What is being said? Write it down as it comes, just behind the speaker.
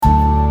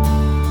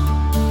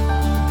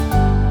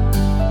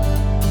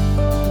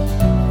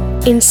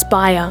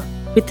Inspire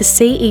with the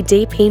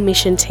CEDP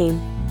Mission Team,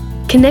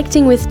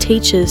 connecting with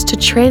teachers to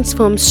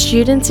transform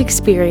students'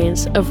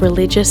 experience of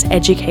religious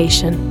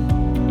education.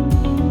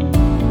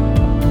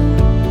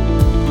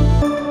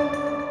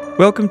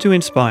 Welcome to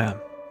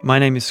Inspire. My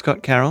name is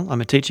Scott Carroll.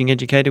 I'm a teaching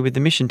educator with the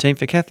Mission Team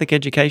for Catholic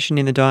Education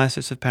in the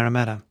Diocese of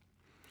Parramatta.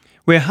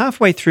 We're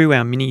halfway through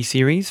our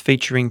mini-series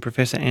featuring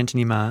Professor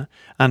Anthony Marr,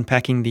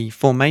 unpacking the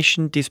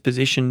formation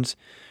dispositions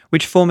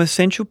which form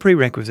essential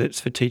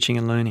prerequisites for teaching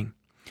and learning.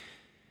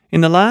 In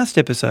the last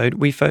episode,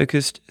 we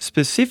focused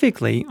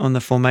specifically on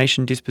the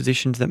formation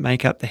dispositions that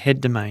make up the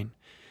head domain.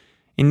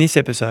 In this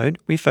episode,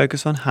 we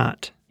focus on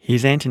heart.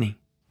 Here's Anthony.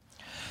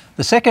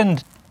 The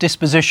second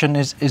disposition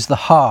is the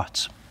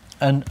heart,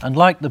 and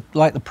like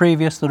the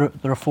previous, there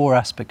are four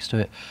aspects to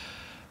it.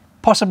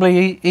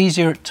 Possibly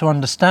easier to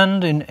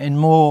understand in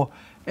more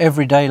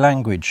everyday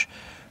language.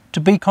 To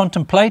be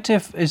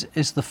contemplative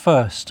is the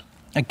first.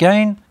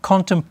 Again,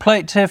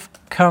 contemplative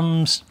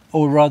comes,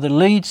 or rather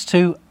leads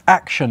to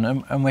action,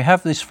 and we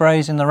have this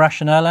phrase in the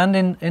rationale and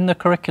in the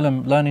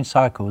curriculum learning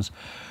cycles.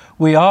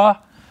 We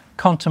are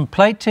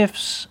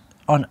contemplatives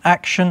on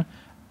action,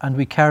 and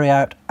we carry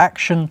out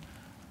action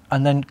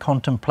and then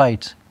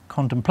contemplate.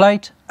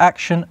 Contemplate,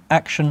 action,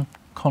 action,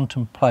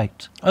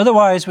 contemplate.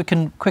 Otherwise, we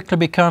can quickly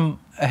become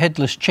a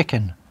headless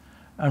chicken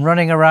and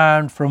running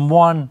around from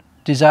one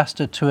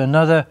disaster to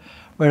another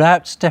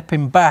without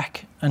stepping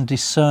back and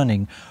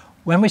discerning.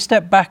 When we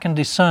step back and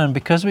discern,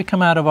 because we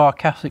come out of our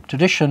Catholic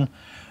tradition,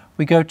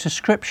 we go to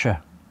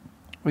Scripture.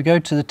 We go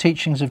to the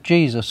teachings of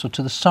Jesus or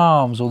to the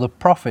Psalms or the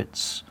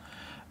prophets,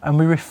 and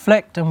we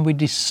reflect and we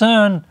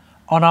discern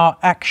on our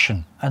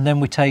action, and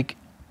then we take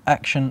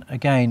action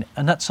again.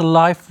 And that's a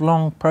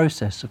lifelong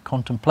process of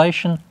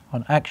contemplation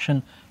on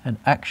action and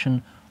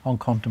action on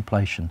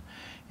contemplation.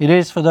 It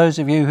is, for those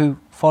of you who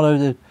follow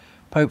the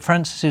Pope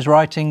Francis's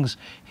writings,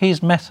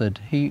 his method.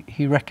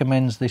 He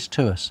recommends this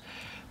to us.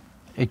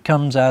 It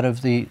comes out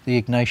of the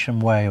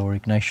Ignatian way or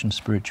Ignatian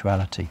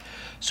spirituality.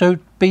 So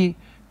be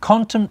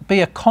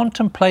a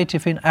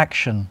contemplative in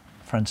action,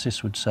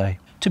 Francis would say.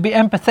 To be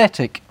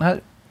empathetic.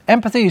 Now,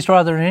 empathy is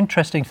rather an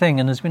interesting thing,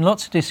 and there's been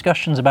lots of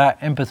discussions about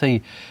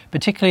empathy,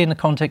 particularly in the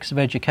context of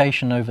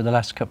education over the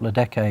last couple of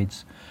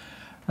decades.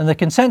 And the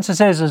consensus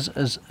is,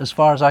 as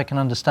far as I can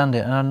understand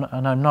it, and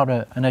I'm not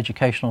an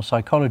educational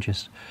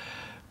psychologist,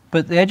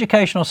 but the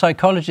educational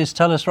psychologists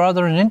tell us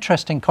rather an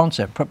interesting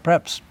concept.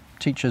 Perhaps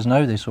teachers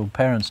know this or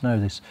parents know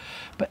this,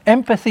 but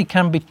empathy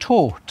can be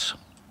taught.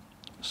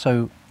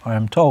 So I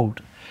am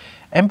told.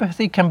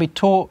 Empathy can be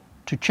taught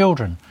to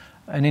children,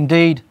 and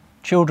indeed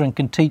children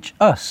can teach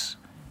us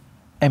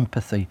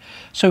empathy.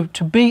 So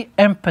to be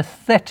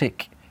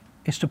empathetic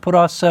is to put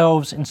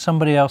ourselves in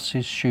somebody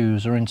else's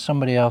shoes or in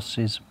somebody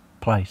else's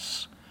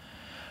place.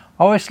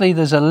 Obviously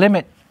there's a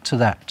limit to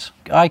that.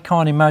 I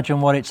can't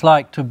imagine what it's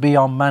like to be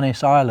on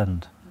Manus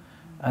Island,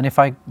 and if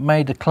I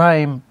made a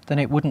claim then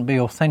it wouldn't be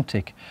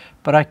authentic.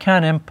 But I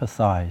can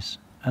empathise,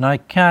 and I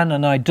can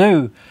and I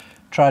do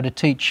try to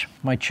teach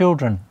my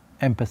children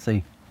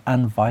empathy,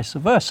 and vice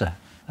versa.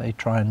 They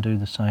try and do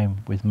the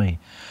same with me.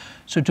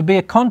 So to be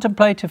a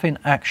contemplative in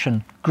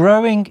action,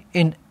 growing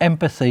in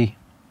empathy,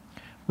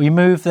 we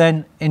move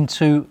then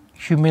into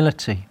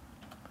humility.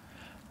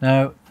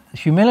 Now,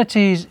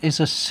 humility is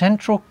a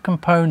central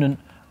component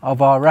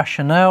of our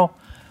rationale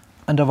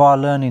and of our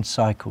learning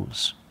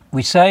cycles.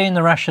 We say in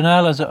the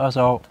rationale, as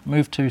I'll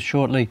move to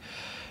shortly,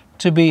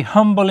 to be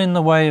humble in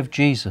the way of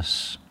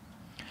Jesus.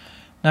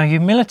 Now,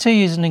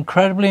 humility is an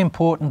incredibly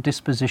important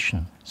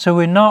disposition. So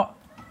we're not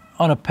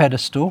on a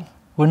pedestal.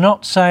 We're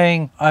not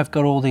saying, I've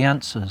got all the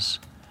answers.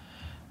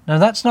 Now,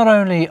 that's not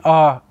only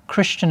our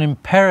Christian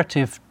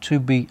imperative to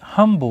be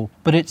humble,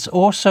 but it's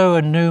also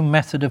a new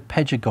method of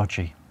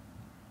pedagogy.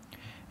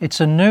 It's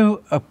a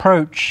new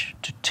approach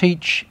to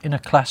teach in a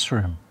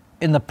classroom.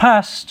 In the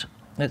past,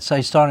 let's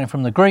say starting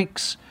from the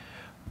Greeks,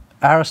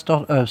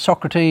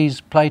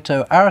 Socrates,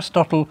 Plato,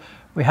 Aristotle,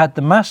 we had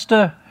the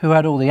master who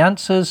had all the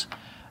answers,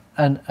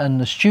 and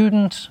the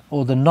student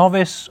or the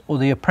novice or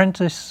the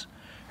apprentice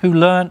who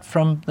learnt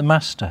from the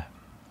master.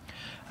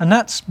 And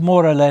that's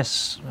more or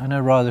less, I know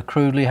rather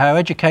crudely, how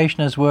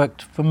education has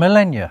worked for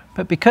millennia.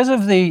 But because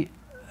of the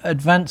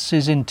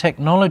advances in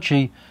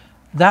technology,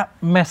 that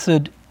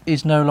method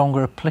is no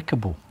longer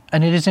applicable.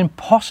 And it is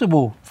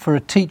impossible for a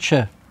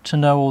teacher to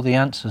know all the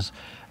answers.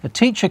 A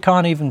teacher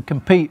can't even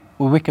compete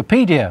with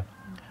Wikipedia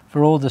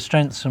for all the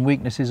strengths and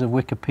weaknesses of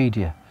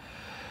Wikipedia.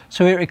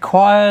 So it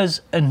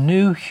requires a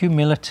new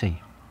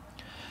humility.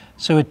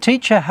 So a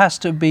teacher has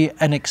to be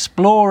an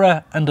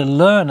explorer and a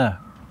learner,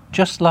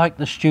 just like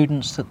the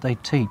students that they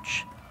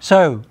teach.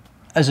 So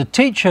as a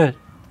teacher,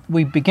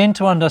 we begin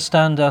to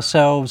understand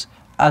ourselves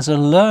as a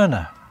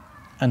learner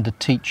and a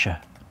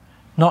teacher,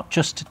 not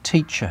just a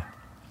teacher.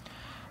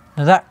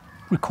 Now that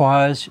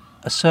requires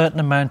a certain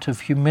amount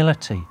of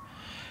humility.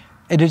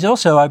 It is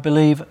also, I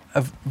believe,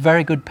 a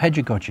very good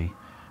pedagogy,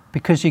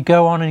 because you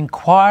go on an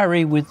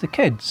inquiry with the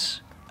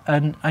kids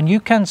And you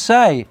can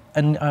say,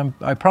 and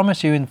I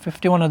promise you in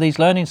 51 of these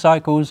learning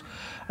cycles,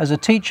 as a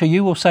teacher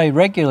you will say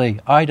regularly,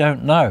 I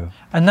don't know.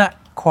 And that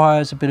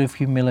requires a bit of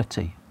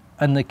humility.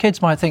 And the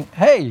kids might think,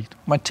 hey,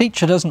 my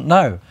teacher doesn't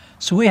know.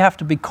 So we have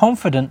to be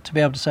confident to be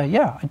able to say,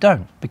 yeah, I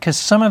don't. Because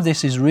some of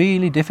this is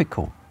really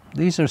difficult.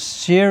 These are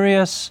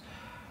serious,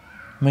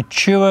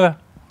 mature,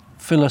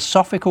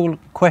 philosophical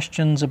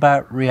questions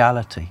about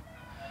reality.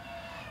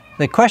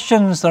 They're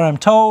questions that I'm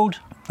told,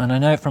 and I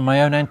know it from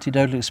my own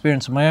anecdotal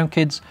experience of my own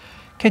kids,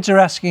 kids are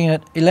asking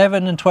at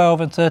 11 and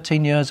 12 and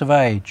 13 years of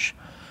age,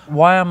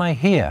 why am I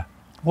here?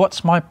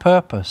 What's my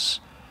purpose?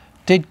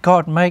 Did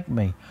God make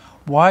me?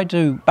 Why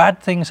do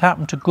bad things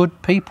happen to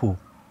good people?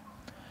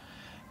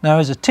 Now,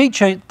 as a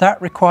teacher,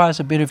 that requires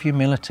a bit of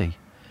humility.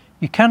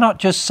 You cannot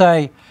just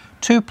say,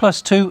 2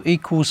 +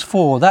 2 =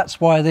 4,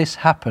 that's why this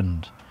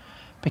happened.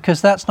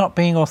 Because that's not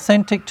being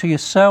authentic to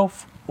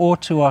yourself or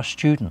to our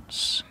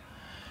students.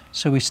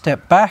 So we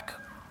step back,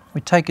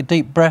 we take a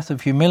deep breath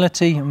of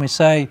humility, and we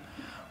say,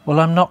 well,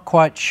 I'm not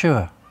quite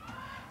sure.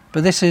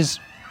 But this is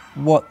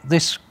what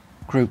this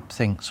group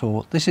thinks,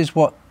 or this is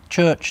what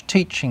church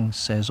teaching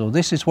says, or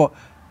this is what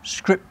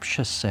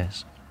Scripture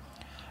says.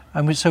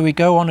 And so we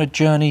go on a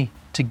journey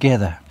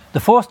together. The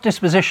fourth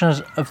disposition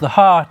of the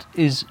heart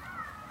is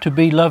to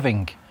be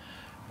loving,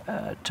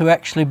 to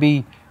actually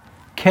be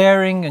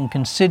caring and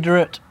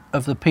considerate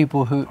of the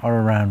people who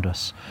are around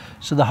us.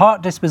 So the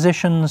heart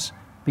dispositions: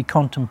 be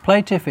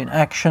contemplative in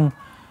action,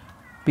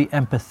 be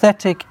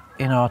empathetic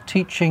in our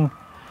teaching,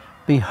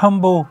 be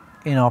humble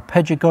in our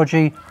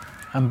pedagogy,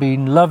 and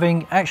being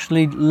loving,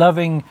 actually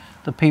loving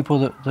the people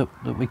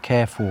that we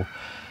care for.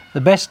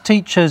 The best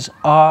teachers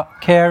are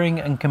caring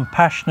and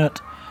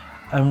compassionate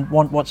and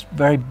want what's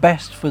very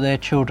best for their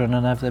children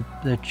and have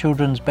their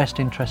children's best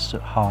interests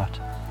at heart,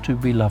 to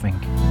be loving.